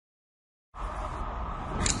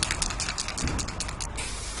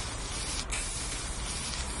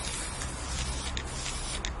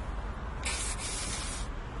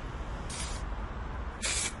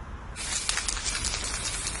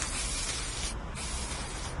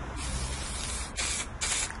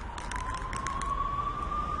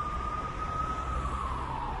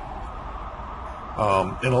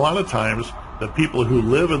And a lot of times, the people who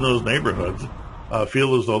live in those neighborhoods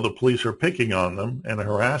feel as though the police are picking on them and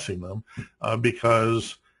harassing them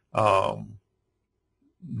because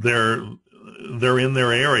they're in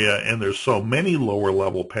their area, and there's so many lower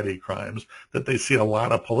level petty crimes that they see a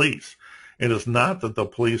lot of police. And it's not that the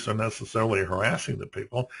police are necessarily harassing the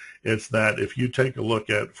people. It's that if you take a look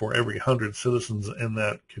at, for every 100 citizens in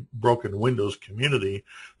that broken windows community,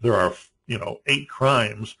 there are 8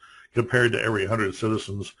 crimes, compared to every 100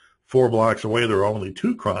 citizens 4 blocks away, there are only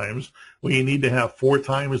 2 crimes. Well, you need to have 4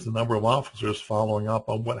 times the number of officers following up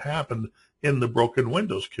on what happened in the broken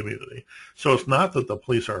windows community. So it's not that the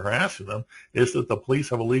police are harassing them, it's that the police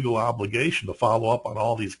have a legal obligation to follow up on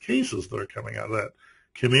all these cases that are coming out of that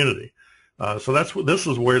community. So this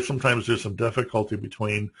is where sometimes there's some difficulty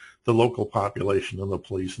between the local population and the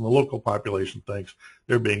police. And the local population thinks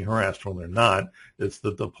they're being harassed when they're not. It's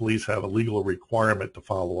that the police have a legal requirement to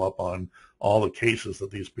follow up on all the cases that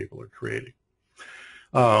these people are creating.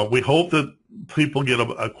 We hope that people get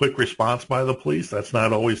a quick response by the police. That's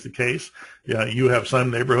not always the case. Yeah, you have some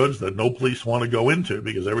neighborhoods that no police want to go into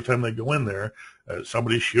because every time they go in there,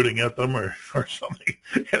 somebody's shooting at them or something,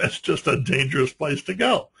 and it's just a dangerous place to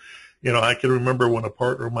go. I can remember when a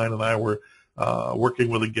partner of mine and I were working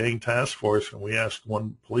with a gang task force, and we asked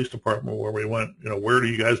one police department where we went, where do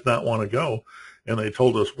you guys not want to go? And they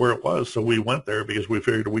told us where it was, so we went there because we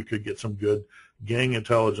figured we could get some good gang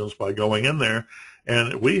intelligence by going in there.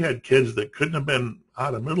 And we had kids that couldn't have been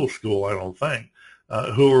out of middle school, I don't think,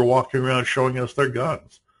 who were walking around showing us their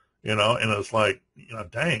guns, and it's like,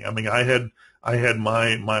 dang. I mean, I had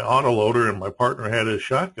my autoloader and my partner had his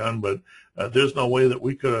shotgun, but there's no way that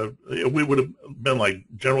we would have been like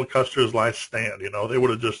General Custer's last stand. They would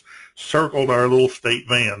have just circled our little state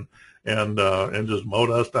van and just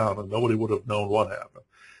mowed us down, and nobody would have known what happened.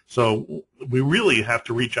 So we really have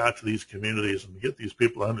to reach out to these communities and get these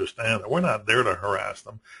people to understand that we're not there to harass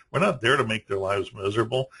them. We're not there to make their lives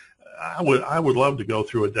miserable. I would love to go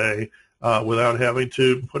through a day without having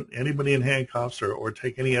to put anybody in handcuffs or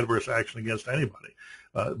take any adverse action against anybody.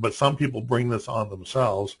 But some people bring this on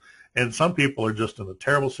themselves, and some people are just in a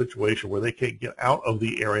terrible situation where they can't get out of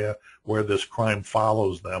the area where this crime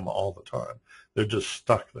follows them all the time. They're just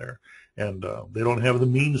stuck there, and they don't have the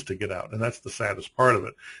means to get out, and that's the saddest part of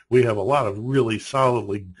it. We have a lot of really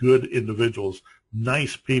solidly good individuals,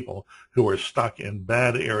 nice people, who are stuck in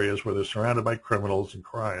bad areas where they're surrounded by criminals and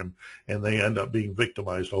crime, and they end up being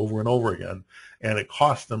victimized over and over again, and it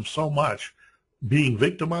costs them so much being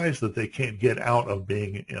victimized that they can't get out of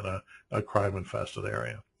being in a crime-infested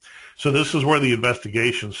area. So this is where the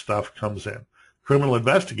investigation stuff comes in. Criminal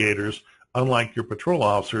investigators, unlike your patrol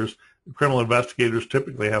officers, criminal investigators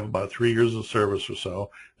typically have about 3 years of service or so.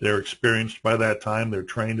 They're experienced by that time. They're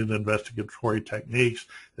trained in investigatory techniques.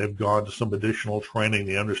 They've gone to some additional training.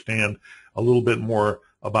 They understand a little bit more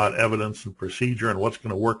about evidence and procedure and what's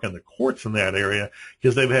going to work in the courts in that area,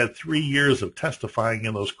 because they've had 3 years of testifying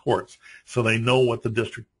in those courts. So they know what the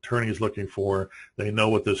district attorney is looking for. They know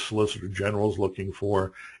what the solicitor general is looking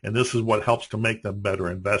for. And this is what helps to make them better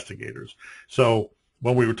investigators. So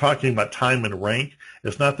when we were talking about time and rank,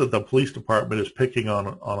 it's not that the police department is picking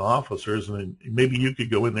on officers, and maybe you could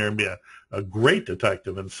go in there and be a great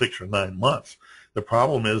detective in 6 or 9 months. The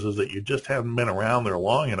problem is that you just haven't been around there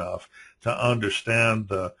long enough to understand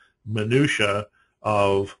the minutia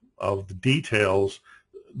of the details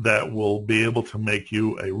that will be able to make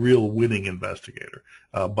you a real winning investigator.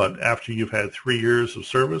 But after you've had 3 years of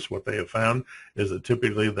service, what they have found is that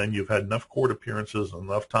typically then you've had enough court appearances and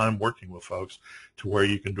enough time working with folks to where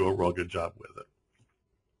you can do a real good job with it.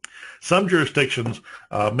 Some jurisdictions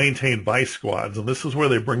maintain vice squads, and this is where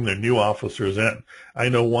they bring their new officers in. I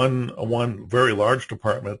know one very large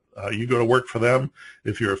department, you go to work for them.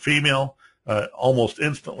 If you're a female, almost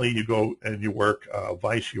instantly you go and you work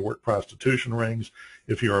vice, you work prostitution rings.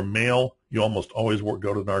 If you're a male, you almost always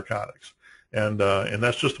go to narcotics. And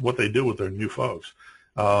that's just what they do with their new folks.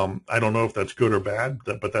 I don't know if that's good or bad,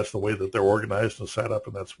 but that's the way that they're organized and set up,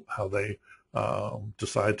 and that's how they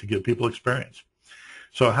decide to give people experience.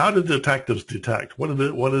 So how do detectives detect? What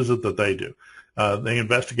is it that they do? They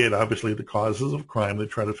investigate, obviously, the causes of crime. They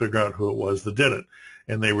try to figure out who it was that did it.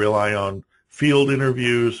 And they rely on field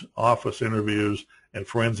interviews, office interviews, and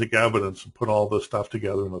forensic evidence, and put all this stuff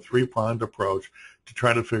together in a 3-pronged approach to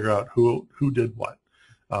try to figure out who did what.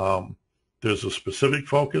 There's a specific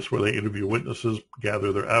focus where they interview witnesses,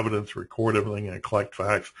 gather their evidence, record everything, and collect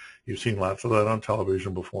facts. You've seen lots of that on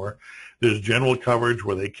television before. There's general coverage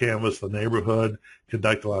where they canvass the neighborhood,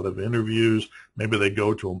 conduct a lot of interviews. Maybe they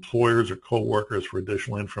go to employers or co-workers for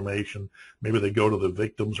additional information. Maybe they go to the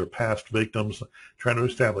victims or past victims, try to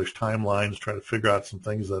establish timelines, try to figure out some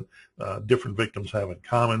things that different victims have in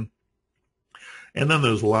common. And then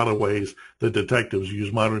there's a lot of ways that detectives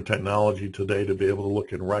use modern technology today to be able to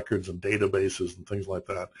look in records and databases and things like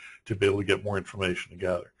that to be able to get more information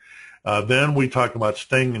together. Then we talk about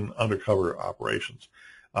sting and undercover operations.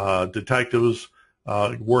 Detectives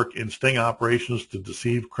work in sting operations to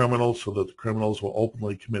deceive criminals so that the criminals will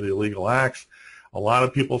openly commit illegal acts. A lot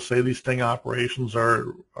of people say these sting operations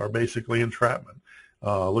are basically entrapment.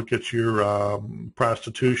 Look at your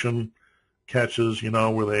prostitution catches,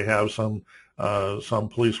 where they have some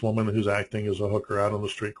policewoman who's acting as a hooker out on the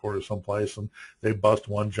street corner someplace, and they bust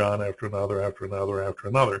one John after another, after another, after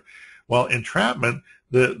another. Well, entrapment,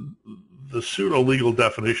 the pseudo-legal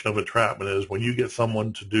definition of entrapment is when you get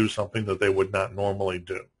someone to do something that they would not normally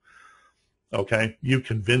do. Okay? You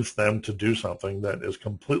convince them to do something that is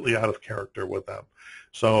completely out of character with them.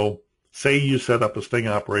 So say you set up a sting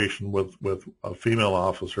operation with a female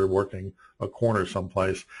officer working a corner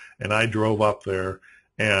someplace, and I drove up there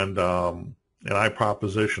and I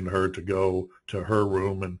propositioned her to go to her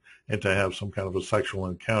room and to have some kind of a sexual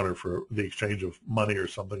encounter for the exchange of money or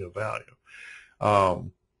something of value.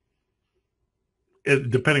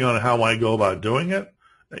 Depending on how I go about doing it,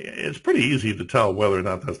 it's pretty easy to tell whether or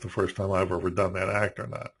not that's the first time I've ever done that act or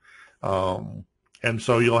not. And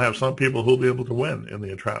so you'll have some people who'll be able to win in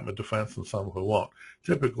the entrapment defense and some who won't.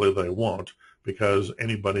 Typically they won't, because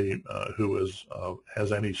anybody who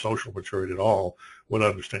has any social maturity at all would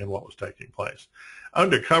understand what was taking place.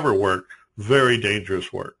 Undercover work, very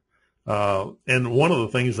dangerous work. And one of the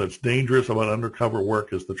things that's dangerous about undercover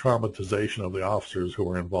work is the traumatization of the officers who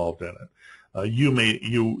are involved in it.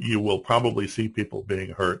 You will probably see people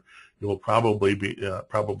being hurt. You will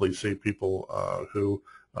probably see people who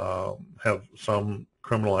have some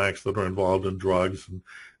criminal acts that are involved in drugs, and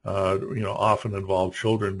often involve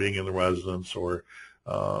children being in the residence, or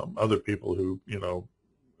other people who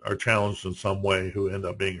are challenged in some way who end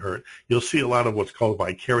up being hurt. You'll see a lot of what's called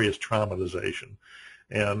vicarious traumatization,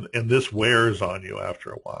 and this wears on you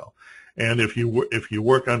after a while. And if you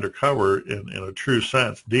work undercover in a true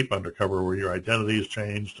sense, deep undercover, where your identity is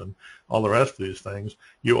changed and all the rest of these things,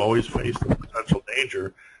 you always face the potential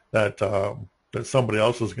danger that somebody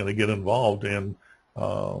else is going to get involved in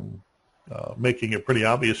making it pretty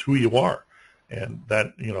obvious who you are, and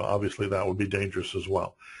that obviously that would be dangerous as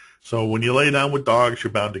well. So when you lay down with dogs,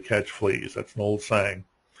 you're bound to catch fleas. That's an old saying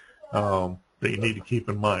that you need to keep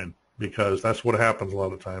in mind, because that's what happens a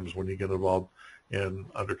lot of times when you get involved in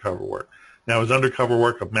undercover work. Now, is undercover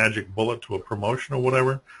work a magic bullet to a promotion or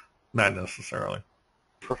whatever? Not necessarily.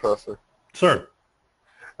 Professor. Sir.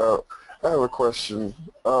 I have a question.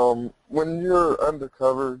 When you're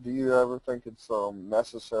undercover, do you ever think it's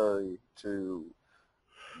necessary to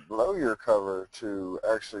blow your cover to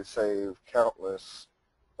actually save countless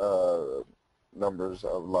numbers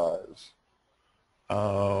of lives?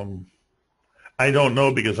 I don't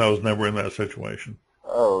know, because I was never in that situation.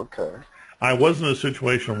 Oh, okay. I was in a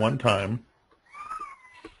situation one time.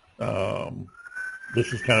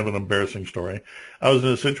 This is kind of an embarrassing story. I was in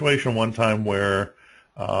a situation one time where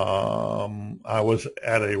I was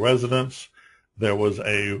at a residence. There was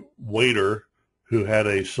a waiter who had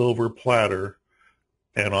a silver platter,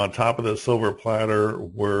 and on top of the silver platter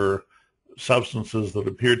were substances that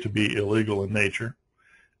appeared to be illegal in nature.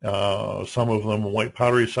 Some of them white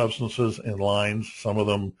powdery substances in lines, some of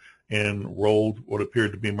them in rolled what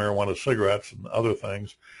appeared to be marijuana cigarettes and other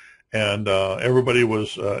things. And everybody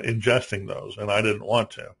was ingesting those, and I didn't want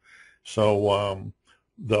to. So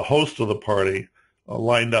the host of the party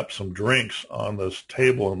lined up some drinks on this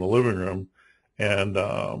table in the living room, and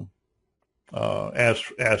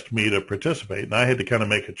asked me to participate. And I had to kind of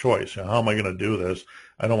make a choice. How am I going to do this?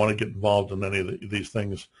 I don't want to get involved in any of these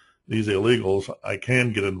things, these illegals. I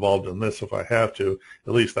can get involved in this if I have to.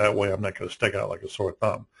 At least that way I'm not going to stick out like a sore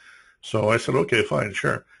thumb. So I said, okay, fine,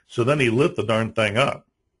 sure. So then he lit the darn thing up.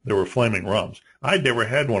 There were flaming rums. I'd never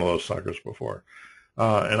had one of those suckers before,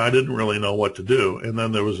 and I didn't really know what to do. And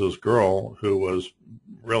then there was this girl who was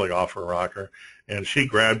really off her rocker, and she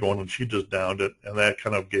grabbed one and she just downed it, and that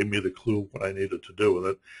kind of gave me the clue what I needed to do with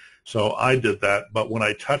it. So I did that. But when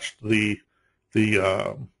I touched the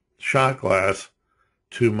shot glass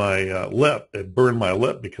to my lip, it burned my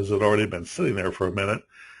lip because it had already been sitting there for a minute.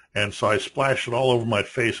 And so I splashed it all over my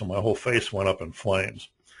face, and my whole face went up in flames.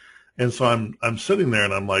 And so I'm sitting there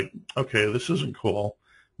and I'm like, okay, this isn't cool.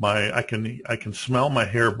 I can smell my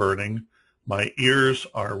hair burning. My ears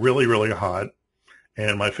are really, really hot,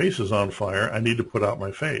 and my face is on fire. I need to put out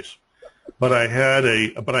my face. But I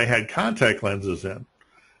had contact lenses in.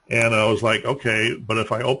 And I was like, okay, but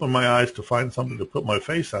if I open my eyes to find something to put my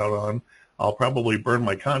face out on, I'll probably burn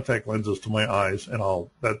my contact lenses to my eyes, and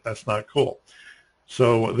that's not cool.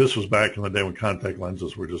 So this was back in the day when contact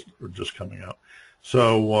lenses were just coming out.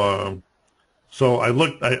 So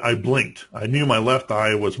I blinked. I knew my left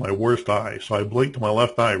eye was my worst eye, so I blinked my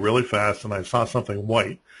left eye really fast, and I saw something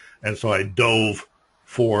white, and so I dove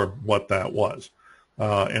for what that was,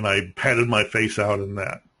 and I patted my face out in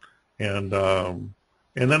that, and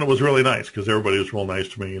then it was really nice because everybody was real nice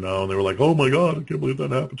to me, and they were like, "Oh my God, I can't believe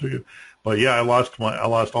that happened to you." But yeah, I lost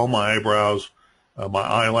all my eyebrows, my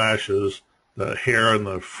eyelashes, the hair in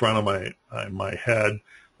the front of my head.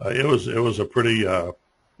 It was a pretty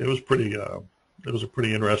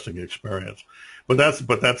interesting experience. But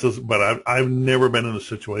I've never been in a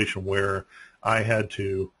situation where I had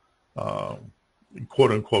to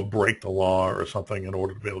quote unquote break the law or something in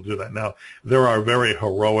order to be able to do that. Now, there are very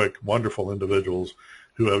heroic, wonderful individuals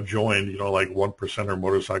who have joined, like 1%er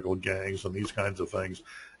motorcycle gangs and these kinds of things.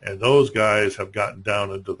 And those guys have gotten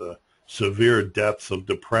down into the severe depths of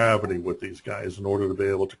depravity with these guys in order to be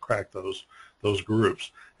able to crack those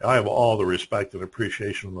groups. I have all the respect and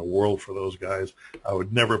appreciation in the world for those guys. I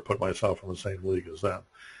would never put myself in the same league as them.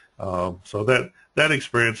 So that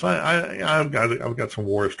experience, I've got some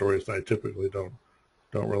war stories that I typically don't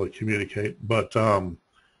really communicate, but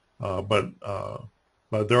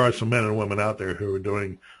there are some men and women out there who are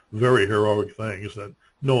doing very heroic things that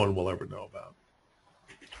no one will ever know about.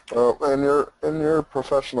 In your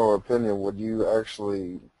professional opinion, would you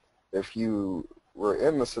actually, if you were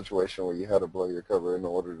in the situation where you had to blow your cover in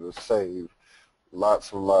order to save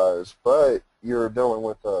lots of lives, but you're dealing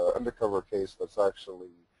with an undercover case that's actually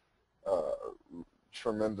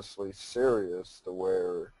tremendously serious to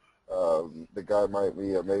where the guy might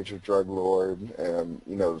be a major drug lord and,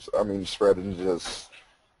 spreading just,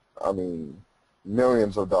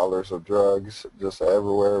 millions of dollars of drugs just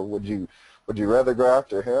everywhere. Would you rather go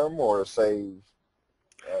after him or save?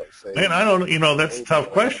 Man, I don't. That's a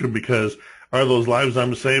tough question because are those lives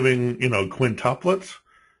I'm saving, quintuplets?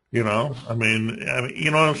 You know what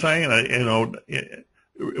I'm saying?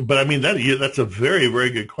 But that's a very, very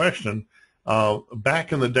good question.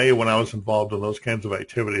 Back in the day when I was involved in those kinds of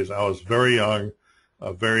activities, I was very young,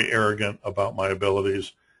 very arrogant about my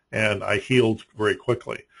abilities, and I healed very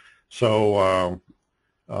quickly. So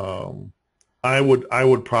I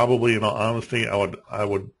would probably, in all honesty, I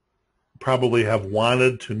would probably have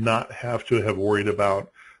wanted to not have to have worried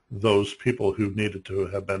about those people who needed to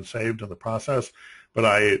have been saved in the process. But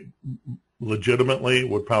I legitimately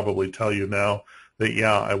would probably tell you now that,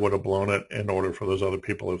 yeah, I would have blown it in order for those other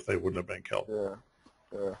people if they wouldn't have been killed. Yeah,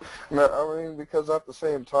 yeah. No, because at the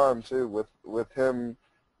same time, too, with him,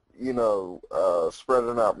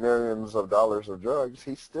 spreading out millions of dollars of drugs,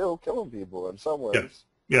 he's still killing people in some ways.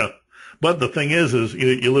 Yeah. But the thing is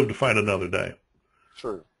you live to fight another day.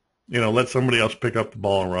 True. Let somebody else pick up the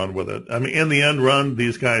ball and run with it. In the end run,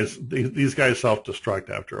 these guys self-destruct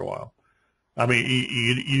after a while.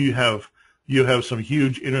 You have some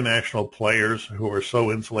huge international players who are so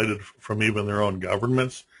insulated from even their own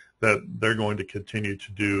governments that they're going to continue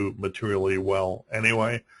to do materially well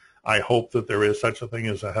anyway. I hope that there is such a thing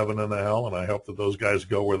as a heaven and a hell, and I hope that those guys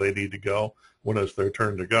go where they need to go when it's their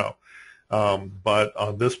turn to go. But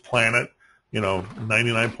on this planet,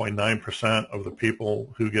 99.9% of the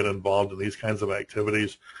people who get involved in these kinds of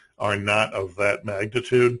activities are not of that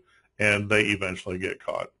magnitude, and they eventually get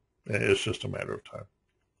caught. It's just a matter of time.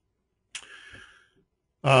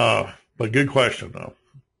 But good question, though.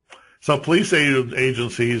 So police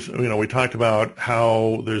agencies, we talked about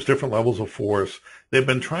how there's different levels of force. They've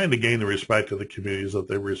been trying to gain the respect of the communities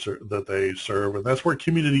that they serve, and that's where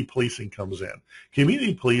community policing comes in.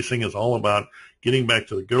 Community policing is all about getting back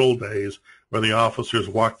to the good old days where the officers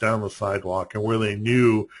walked down the sidewalk and where they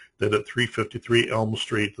knew that at 353 Elm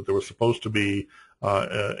Street that there was supposed to be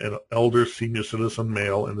an elder senior citizen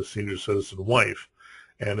male and a senior citizen wife.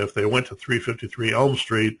 And if they went to 353 Elm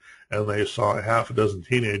Street and they saw a half a dozen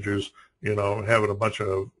teenagers, having a bunch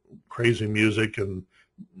of crazy music and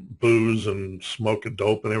booze and smoking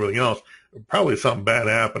dope and everything else, probably something bad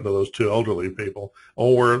happened to those two elderly people,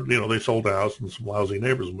 or, they sold a house and some lousy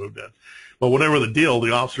neighbors moved in. But whatever the deal,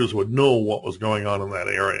 the officers would know what was going on in that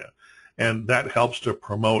area. And that helps to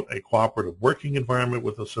promote a cooperative working environment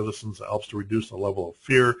with the citizens. It helps to reduce the level of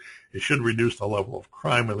fear. It should reduce the level of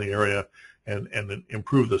crime in the area and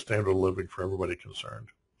improve the standard of living for everybody concerned.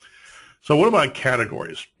 So what about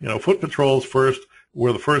categories? Foot patrols first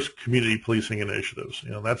were the first community policing initiatives.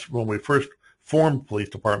 That's when we first formed police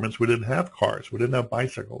departments. We didn't have cars. We didn't have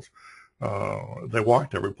bicycles. They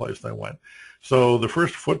walked every place they went. So the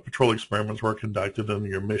first foot patrol experiments were conducted in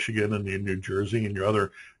your Michigan and your New Jersey and your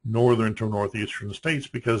other northern to northeastern states,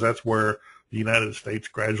 because that's where the United States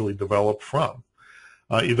gradually developed from.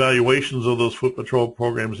 Evaluations of those foot patrol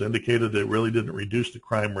programs indicated it really didn't reduce the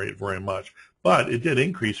crime rate very much, but it did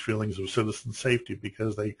increase feelings of citizen safety,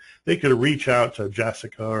 because they could reach out to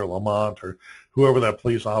Jessica or Lamont or whoever that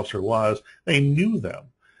police officer was. They knew them.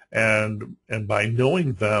 And by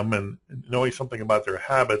knowing them and knowing something about their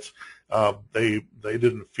habits, they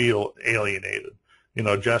didn't feel alienated.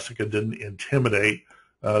 Jessica didn't intimidate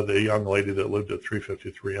the young lady that lived at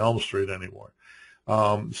 353 Elm Street anymore.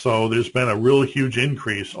 So there's been a real huge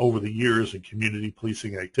increase over the years in community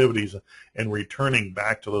policing activities and returning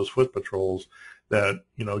back to those foot patrols that,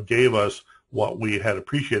 gave us what we had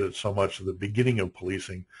appreciated so much at the beginning of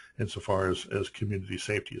policing insofar as community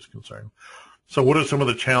safety is concerned. So what are some of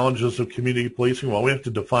the challenges of community policing? Well, we have to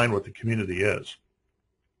define what the community is.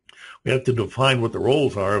 We have to define what the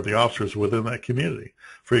roles are of the officers within that community.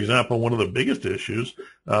 For example, one of the biggest issues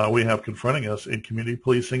we have confronting us in community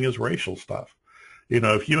policing is racial stuff.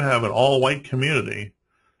 If you have an all-white community,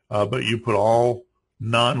 but you put all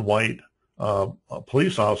non-white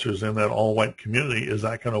police officers in that all-white community, is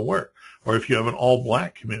that going to work? Or if you have an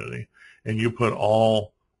all-black community and you put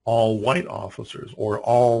all white officers, or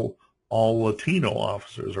all Latino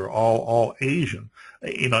officers, or all Asian,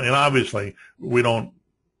 and obviously we don't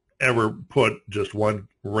ever put just one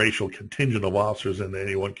racial contingent of officers into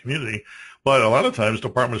any one community, but a lot of times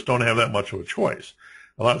departments don't have that much of a choice.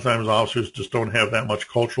 A lot of times officers just don't have that much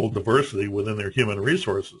cultural diversity within their human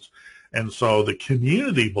resources. And so the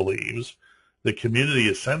community believes, the community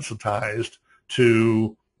is sensitized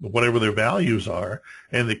to whatever their values are,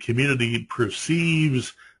 and the community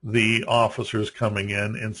perceives the officers coming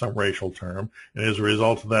in some racial term, and as a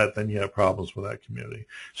result of that, then you have problems with that community.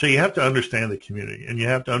 So you have to understand the community, and you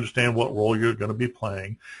have to understand what role you're going to be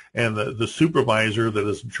playing, and the supervisor that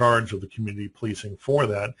is in charge of the community policing for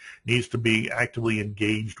that needs to be actively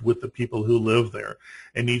engaged with the people who live there,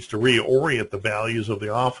 and needs to reorient the values of the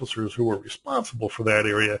officers who are responsible for that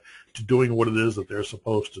area to doing what it is that they're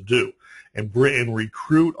supposed to do, and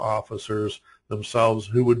recruit officers themselves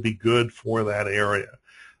who would be good for that area.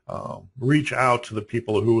 Reach out to the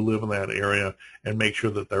people who live in that area and make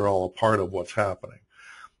sure that they're all a part of what's happening.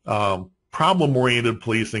 Problem-oriented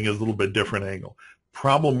policing is a little bit different angle.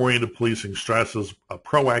 Problem-oriented policing stresses a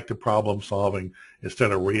proactive problem solving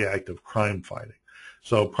instead of reactive crime fighting.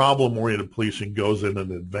 So problem-oriented policing goes in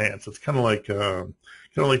advance. It's kind of like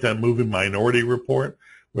that movie Minority Report,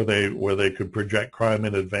 where they could project crime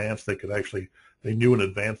in advance. They knew in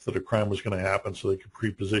advance that a crime was going to happen, so they could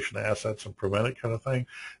pre-position assets and prevent it, kind of thing.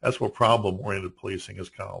 That's what problem-oriented policing is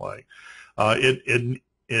kind of like.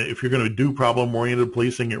 If you're going to do problem-oriented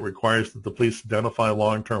policing, it requires that the police identify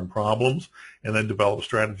long-term problems and then develop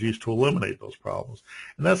strategies to eliminate those problems.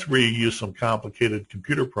 And that's where you use some complicated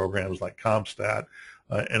computer programs like CompStat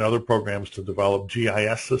and other programs to develop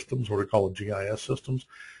GIS systems, what are called GIS systems,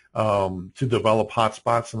 to develop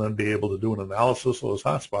hotspots and then be able to do an analysis of those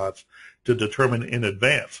hotspots to determine in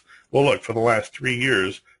advance, well, look, for the last 3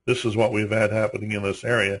 years, this is what we've had happening in this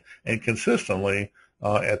area, and consistently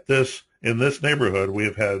in this neighborhood, we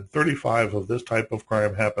have had 35 of this type of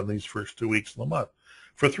crime happen these first 2 weeks of the month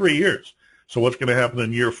for 3 years. So what's going to happen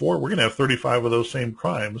in year 4? We're going to have 35 of those same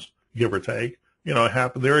crimes, give or take,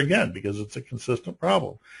 happen there again, because it's a consistent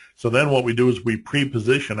problem. So then what we do is we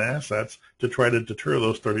pre-position assets to try to deter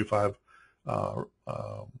those 35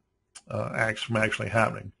 acts from actually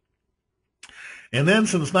happening. And then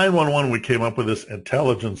since 911, we came up with this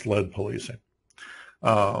intelligence-led policing,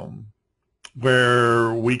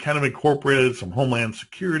 where we kind of incorporated some homeland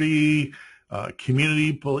security,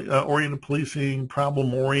 community-oriented policing,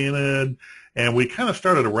 problem-oriented, and we kind of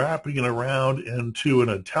started wrapping it around into an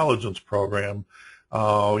intelligence program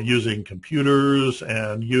using computers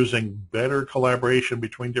and using better collaboration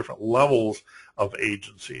between different levels of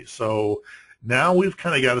agencies. So now we've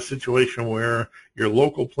kind of got a situation where your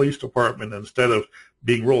local police department, instead of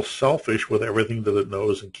being real selfish with everything that it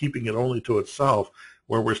knows and keeping it only to itself,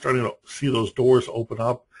 where we're starting to see those doors open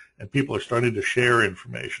up and people are starting to share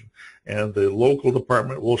information. And the local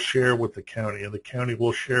department will share with the county, and the county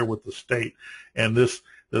will share with the state. And this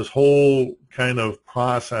whole kind of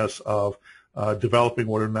process of developing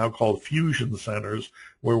what are now called fusion centers,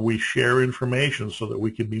 where we share information so that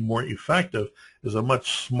we can be more effective, is a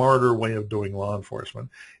much smarter way of doing law enforcement.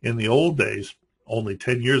 In the old days, only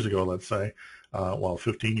 10 years ago, let's say,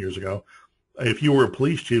 15 years ago. If you were a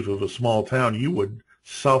police chief of a small town, you would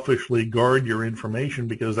selfishly guard your information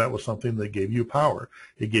because that was something that gave you power.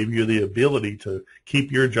 It gave you the ability to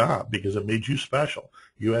keep your job because it made you special.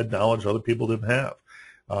 You had knowledge other people didn't have.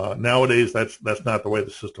 Nowadays, that's not the way the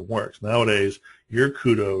system works. Nowadays, your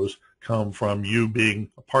kudos come from you being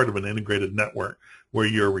a part of an integrated network where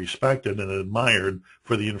you're respected and admired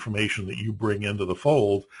for the information that you bring into the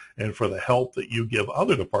fold and for the help that you give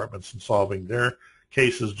other departments in solving their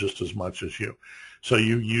cases just as much as you. So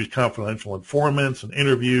you use confidential informants and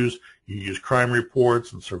interviews, you use crime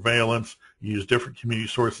reports and surveillance, you use different community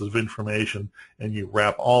sources of information, and you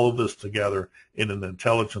wrap all of this together in an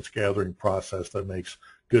intelligence gathering process that makes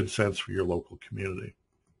good sense for your local community.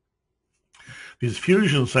 These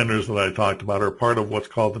fusion centers that I talked about are part of what's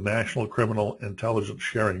called the National Criminal Intelligence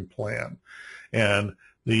Sharing Plan. And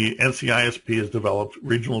the NCISP has developed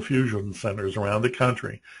regional fusion centers around the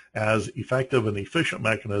country as effective and efficient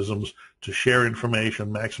mechanisms to share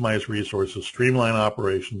information, maximize resources, streamline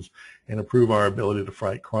operations, and improve our ability to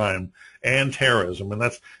fight crime and terrorism. And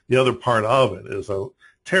that's the other part of it, is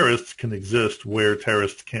terrorists can exist where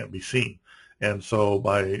terrorists can't be seen. And so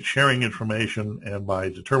by sharing information and by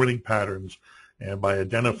determining patterns and by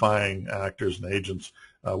identifying actors and agents,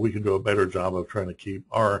 we can do a better job of trying to keep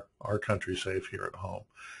our country safe here at home.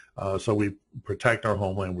 So we protect our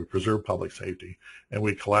homeland, we preserve public safety, and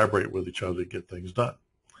we collaborate with each other to get things done.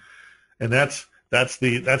 And that's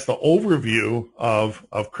the overview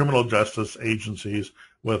of criminal justice agencies,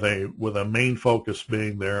 with a main focus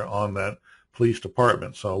being there on that police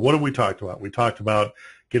department. So what have we talked about? We talked about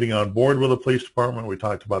getting on board with the police department. We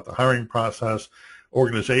talked about the hiring process,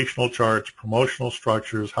 organizational charts, promotional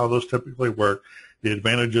structures, how those typically work, the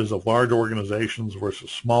advantages of large organizations versus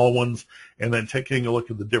small ones, and then taking a look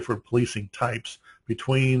at the different policing types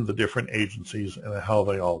between the different agencies and how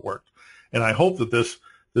they all work. And I hope that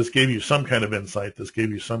this gave you some kind of insight. This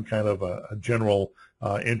gave you some kind of a general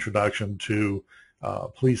introduction to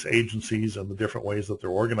police agencies and the different ways that they're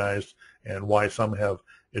organized and why some have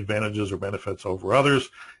advantages or benefits over others.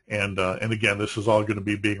 And again, this is all going to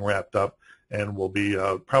be being wrapped up and will be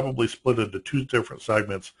probably split into 2 different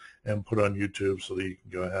segments and put on YouTube so that you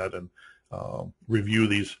can go ahead and review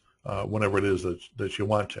these whenever it is that you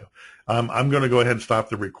want to. I'm going to go ahead and stop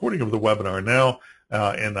the recording of the webinar now,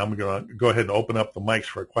 and I'm going to go ahead and open up the mics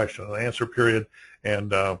for a question and answer period,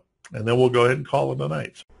 and then we'll go ahead and call it a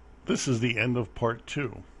night. This is the end of part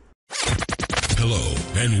 2. Hello,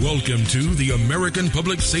 and welcome to the American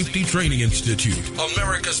Public Safety Training Institute,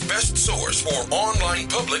 America's best source for online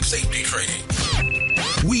public safety training.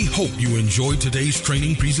 We hope you enjoyed today's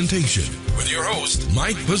training presentation with your host,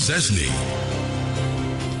 Mike Possesny.